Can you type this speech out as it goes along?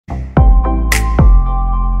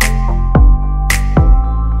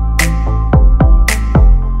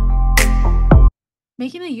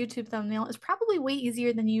Making a YouTube thumbnail is probably way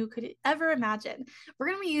easier than you could ever imagine. We're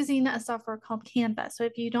going to be using a software called CANVA. So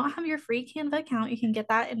if you don't have your free Canva account, you can get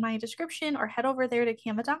that in my description or head over there to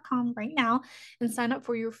canva.com right now and sign up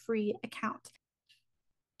for your free account.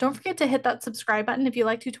 Don't forget to hit that subscribe button if you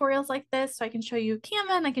like tutorials like this, so I can show you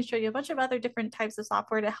Canva and I can show you a bunch of other different types of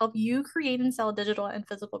software to help you create and sell digital and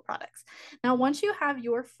physical products. Now, once you have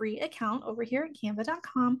your free account over here at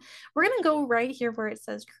canva.com, we're going to go right here where it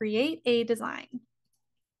says create a design.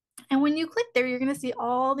 And when you click there, you're going to see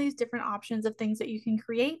all these different options of things that you can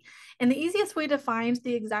create. And the easiest way to find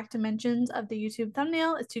the exact dimensions of the YouTube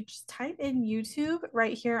thumbnail is to just type in YouTube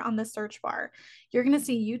right here on the search bar. You're going to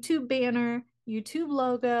see YouTube banner, YouTube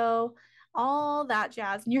logo, all that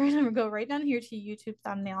jazz. And you're going to go right down here to YouTube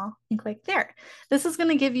thumbnail and click there. This is going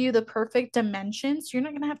to give you the perfect dimensions. You're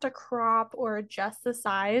not going to have to crop or adjust the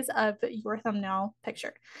size of your thumbnail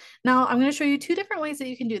picture. Now, I'm going to show you two different ways that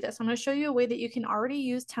you can do this. I'm going to show you a way that you can already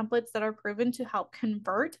use templates that are proven to help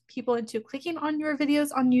convert people into clicking on your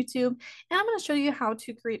videos on YouTube. And I'm going to show you how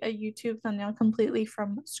to create a YouTube thumbnail completely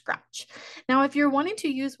from scratch. Now, if you're wanting to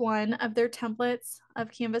use one of their templates, of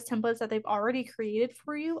Canvas templates that they've already created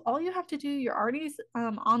for you, all you have to do, you're already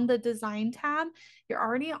on the design tab, you're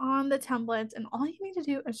already on the templates, and all you need to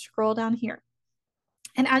do is scroll down here.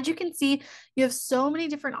 And as you can see, you have so many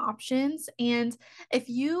different options. And if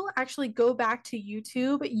you actually go back to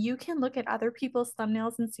YouTube, you can look at other people's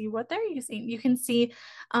thumbnails and see what they're using. You can see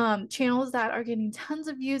channels that are getting tons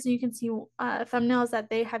of views, and you can see thumbnails that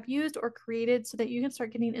they have used or created so that you can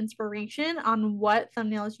start getting inspiration on what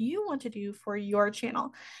thumbnails you want to do for your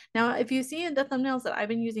channel. Now, if you see the thumbnails that I've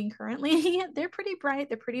been using currently, they're pretty bright,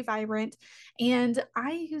 they're pretty vibrant, and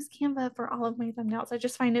I use Canva for all of my thumbnails. I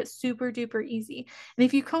just find it super duper easy. And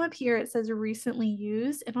if you come up here, it says recently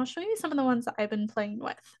used, and I'll show you some of the ones that I've been playing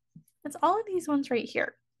with. It's all of these ones right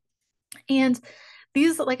here. And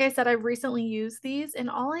these, like I said, I've recently used these, and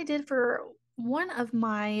all I did for one of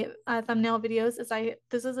my thumbnail videos is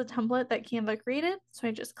this is a template that Canva created. So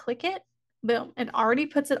I just click it, boom, it already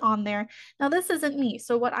puts it on there. Now this isn't me.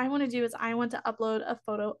 So what I want to do is I want to upload a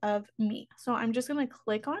photo of me. So I'm just going to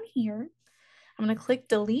click on here. I'm going to click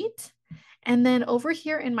delete. And then over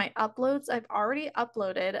here in my uploads, I've already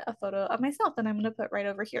uploaded a photo of myself that I'm going to put right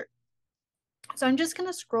over here. So I'm just going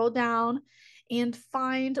to scroll down and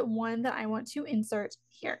find one that I want to insert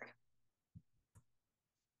here.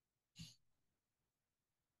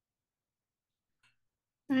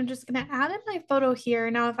 I'm just going to add in my photo here.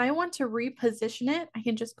 Now, if I want to reposition it, I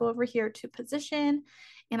can just go over here to position,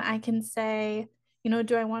 and I can say,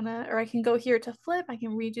 do I want to, or I can go here to flip. I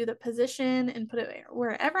can redo the position and put it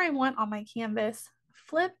wherever I want on my canvas.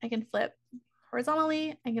 Flip, I can flip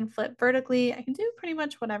horizontally, I can flip vertically, I can do pretty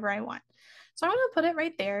much whatever I want. So I'm going to put it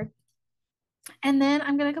right there. And then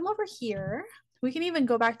I'm going to come over here. We can even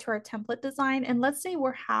go back to our template design, and let's say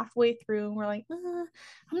we're halfway through and we're like,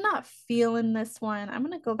 I'm not feeling this one. I'm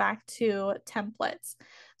going to go back to templates.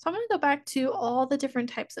 So I'm going to go back to all the different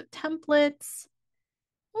types of templates.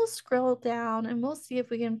 We'll scroll down and we'll see if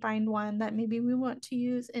we can find one that maybe we want to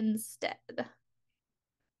use instead.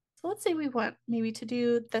 So let's say we want maybe to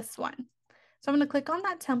do this one. So I'm going to click on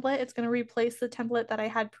that template. It's going to replace the template that I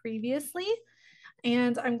had previously.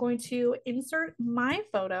 And I'm going to insert my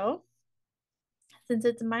photo. Since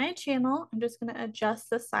it's my channel, I'm just going to adjust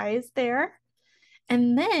the size there.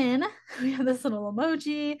 And then we have this little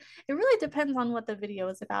emoji. It really depends on what the video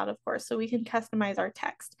is about, of course, so we can customize our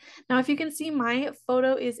text. Now, if you can see, my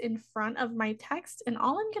photo is in front of my text, and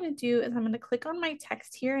all I'm going to do is I'm going to click on my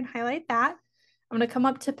text here and highlight that. I'm going to come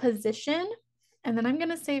up to position, and then I'm going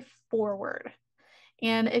to say forward.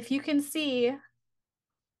 And if you can see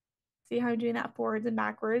how I'm doing that forwards and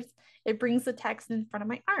backwards, it brings the text in front of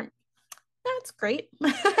my arm. That's great.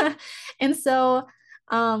 And so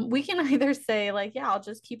we can either say like, yeah, I'll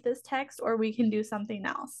just keep this text, or we can do something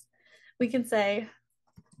else. We can say,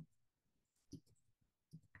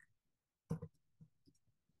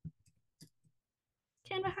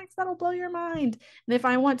 Canva hacks that'll blow your mind. And if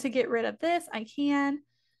I want to get rid of this, I can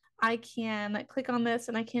click on this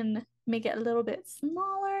and I can make it a little bit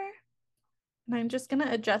smaller. And I'm just going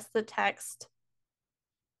to adjust the text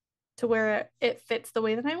to where it fits the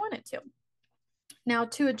way that I want it to. Now,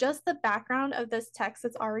 to adjust the background of this text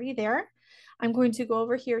that's already there, I'm going to go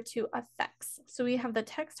over here to effects. So we have the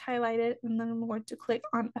text highlighted, and then I'm going to click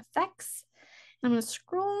on effects. And I'm going to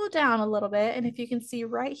scroll down a little bit. And if you can see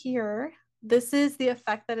right here, this is the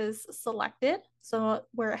effect that is selected. So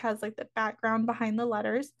where it has like the background behind the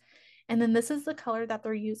letters. And then this is the color that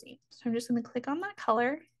they're using. So I'm just going to click on that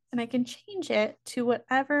color, and I can change it to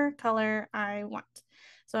whatever color I want.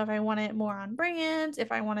 So if I want it more on brand, if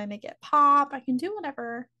I want to make it pop, I can do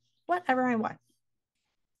whatever I want.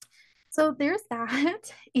 So there's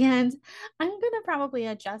that. And I'm going to probably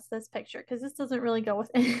adjust this picture because this doesn't really go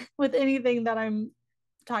with, with anything that I'm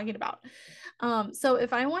talking about. So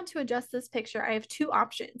if I want to adjust this picture, I have two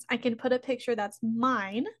options. I can put a picture that's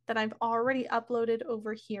mine that I've already uploaded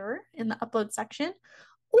over here in the upload section,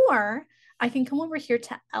 or I can come over here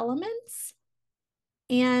to elements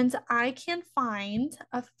and I can find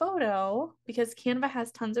a photo because Canva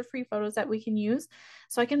has tons of free photos that we can use.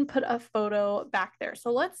 So I can put a photo back there.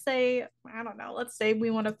 So let's say, I don't know, let's say we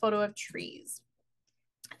want a photo of trees.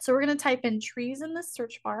 So we're going to type in trees in the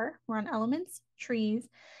search bar. We're on elements, trees,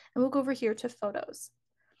 and we'll go over here to photos.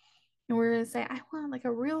 And we're going to say, I want like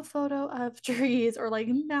a real photo of trees or like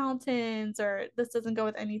mountains, or this doesn't go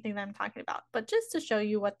with anything that I'm talking about, but just to show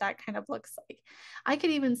you what that kind of looks like. I could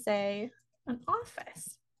even say an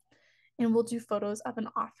office, and we'll do photos of an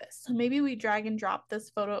office. So maybe we drag and drop this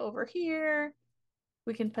photo over here.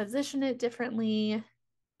 We can position it differently.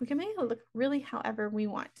 We can make it look really however we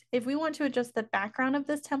want. If we want to adjust the background of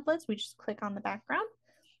this template, we just click on the background,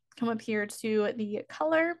 come up here to the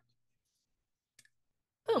color,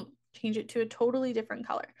 boom, change it to a totally different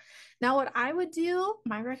color. Now what I would do,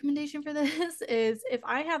 my recommendation for this is if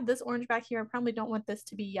I have this orange back here, I probably don't want this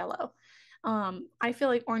to be yellow. I feel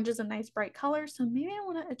like orange is a nice bright color, so maybe I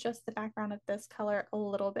want to adjust the background of this color a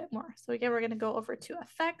little bit more. So again, we're going to go over to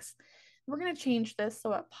effects. We're going to change this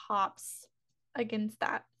so it pops against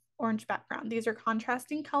that orange background. These are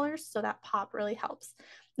contrasting colors, so that pop really helps.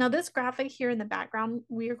 Now this graphic here in the background,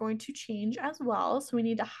 we are going to change as well. So we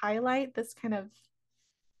need to highlight this kind of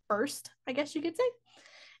first, I guess you could say.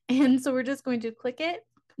 And so we're just going to click it,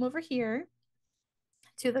 come over here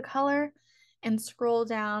to the color and scroll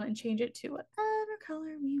down and change it to whatever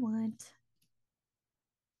color we want.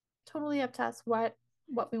 Totally up to us what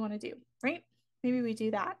we want to do, right? Maybe we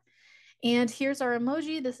do that. And here's our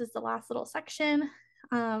emoji. This is the last little section.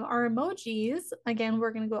 Our emojis, again,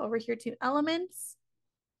 we're going to go over here to elements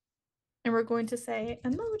and we're going to say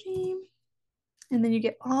emoji. And then you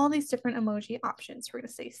get all these different emoji options. We're going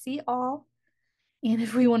to say see all. And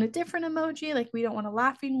if we want a different emoji, like we don't want a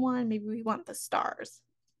laughing one, maybe we want the stars.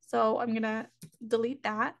 So I'm going to delete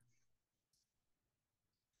that.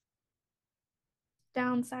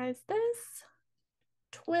 Downsize this,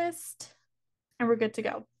 twist, and we're good to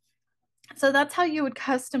go. So that's how you would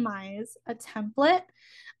customize a template.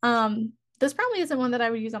 This probably isn't one that I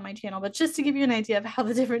would use on my channel, but just to give you an idea of how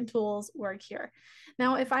the different tools work here.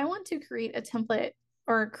 Now, if I want to create a template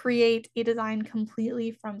or create a design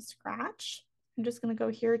completely from scratch, I'm just going to go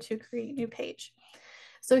here to create new page.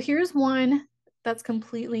 So here's one that's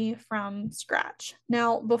completely from scratch.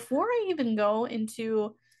 Now, before I even go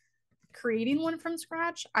into creating one from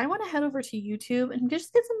scratch, I want to head over to YouTube and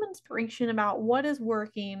just get some inspiration about what is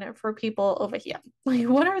working for people over here. Like,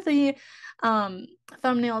 what are the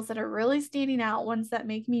thumbnails that are really standing out, ones that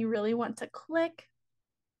make me really want to click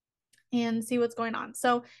and see what's going on.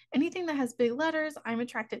 So anything that has big letters, I'm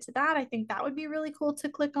attracted to that. I think that would be really cool to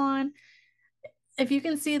click on. If you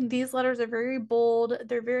can see, these letters are very bold.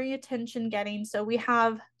 They're very attention getting. So we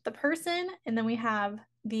have the person and then we have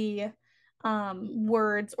the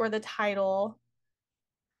words or the title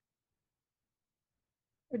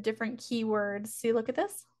or different keywords. See, look at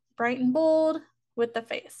this, bright and bold with the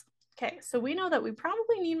face. Okay, so we know that we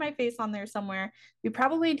probably need my face on there somewhere. We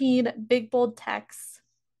probably need big bold text.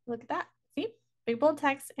 Look at that, see, big bold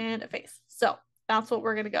text and a face. So that's what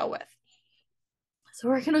we're gonna go with. So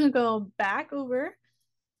we're gonna go back over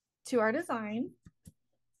to our design.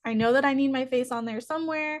 I know that I need my face on there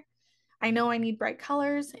somewhere. I know I need bright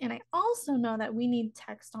colors, and I also know that we need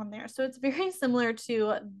text on there. So it's very similar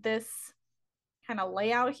to this kind of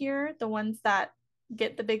layout here, the ones that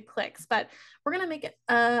get the big clicks, but we're going to make it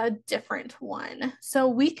a different one. So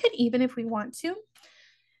we could even, if we want to,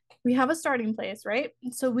 we have a starting place, right?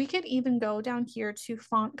 So we could even go down here to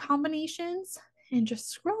font combinations and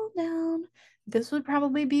just scroll down. This would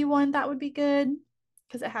probably be one that would be good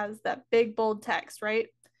because it has that big bold text, right?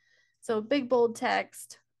 So big bold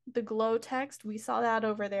text, the glow text, we saw that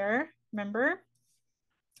over there. Remember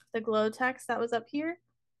the glow text that was up here?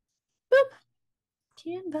 Boop,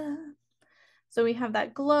 Canva. So we have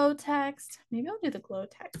that glow text. Maybe I'll do the glow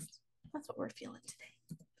text. That's what we're feeling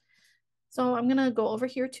today. So I'm gonna go over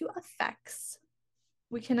here to effects.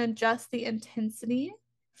 We can adjust the intensity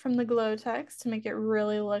from the glow text to make it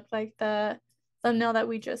really look like the thumbnail that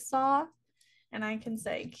we just saw. And I can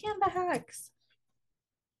say Canva hacks.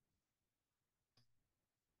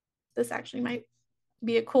 This actually might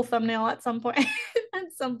be a cool thumbnail at some point.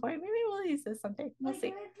 At some point, maybe we'll use this someday. We'll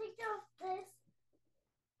see.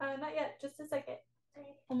 Not yet, just a second.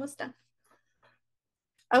 Almost done.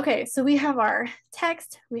 Okay, so we have our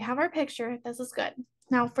text, we have our picture. This is good.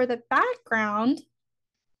 Now for the background,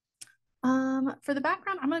 I'm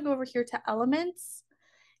gonna go over here to elements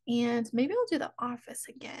and maybe I'll do the office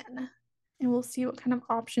again and we'll see what kind of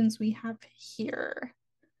options we have here.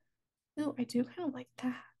 Oh, I do kind of like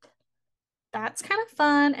that. That's kind of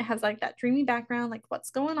fun. It has like that dreamy background, like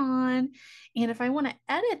what's going on. And if I want to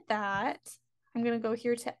edit that, I'm going to go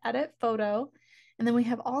here to edit photo. And then we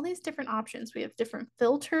have all these different options. We have different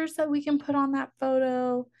filters that we can put on that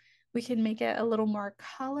photo. We can make it a little more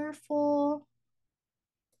colorful.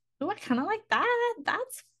 Oh, I kind of like that.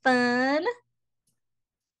 That's fun.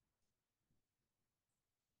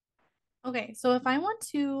 Okay, so if I want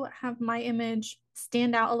to have my image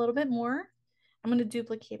stand out a little bit more, I'm going to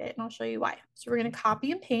duplicate it and I'll show you why. So we're going to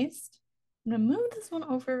copy and paste. I'm going to move this one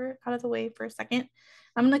over out of the way for a second.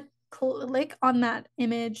 I'm going to click on that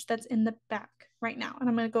image that's in the back right now. And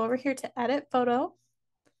I'm going to go over here to edit photo.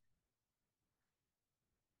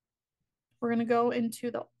 We're going to go into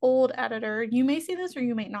the old editor. You may see this or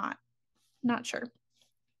you may not. Not sure.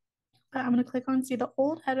 But I'm going to click on see the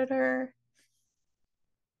old editor.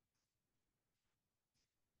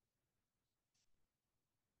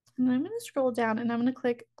 And then I'm going to scroll down and I'm going to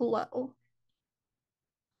click glow.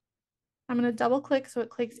 I'm going to double click so it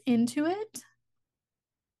clicks into it.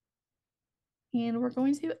 And we're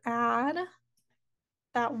going to add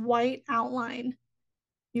that white outline.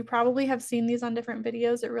 You probably have seen these on different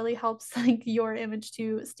videos. It really helps like your image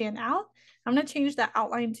to stand out. I'm going to change that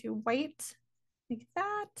outline to white like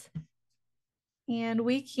that. And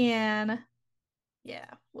we can, yeah,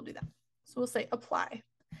 we'll do that. So we'll say apply.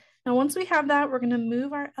 Now, once we have that, we're going to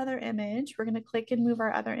move our other image. We're going to click and move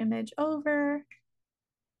our other image over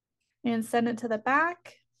and send it to the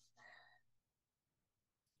back.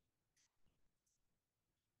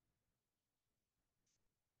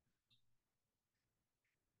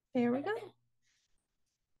 There we go.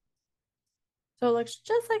 So it looks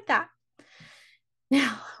just like that.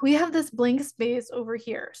 Now we have this blank space over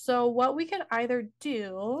here. So what we could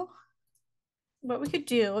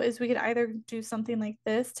do is we could either do something like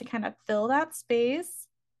this to kind of fill that space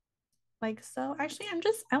like so. Actually,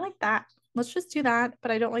 I like that. Let's just do that,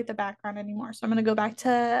 but I don't like the background anymore. So I'm going to go back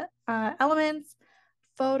to elements,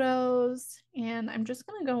 photos, and I'm just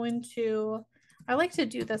going to go into, I like to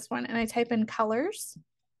do this one and I type in colors.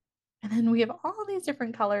 And then we have all these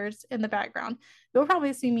different colors in the background. You'll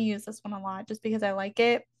probably see me use this one a lot just because I like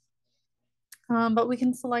it. But we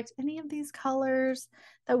can select any of these colors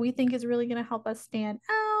that we think is really going to help us stand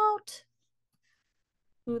out.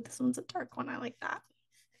 Ooh, this one's a dark one. I like that.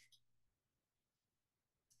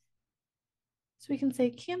 So we can say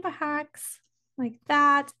Canva hacks like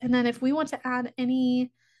that. And then if we want to add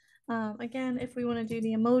any, again, if we want to do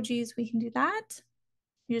the emojis, we can do that.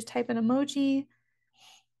 You just type in emoji.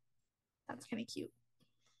 That's kind of cute.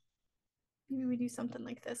 Maybe we do something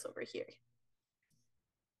like this over here.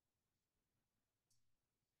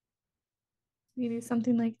 We do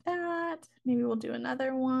something like that. Maybe we'll do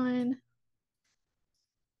another one.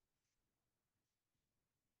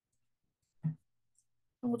 And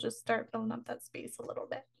we'll just start filling up that space a little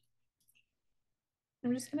bit.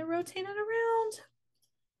 I'm just going to rotate it around.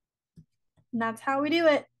 And that's how we do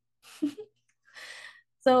it.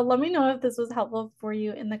 So let me know if this was helpful for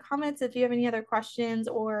you in the comments. If you have any other questions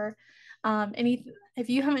or if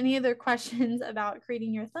you have any other questions about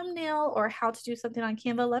creating your thumbnail or how to do something on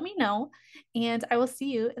Canva, let me know. And I will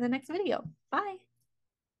see you in the next video. Bye.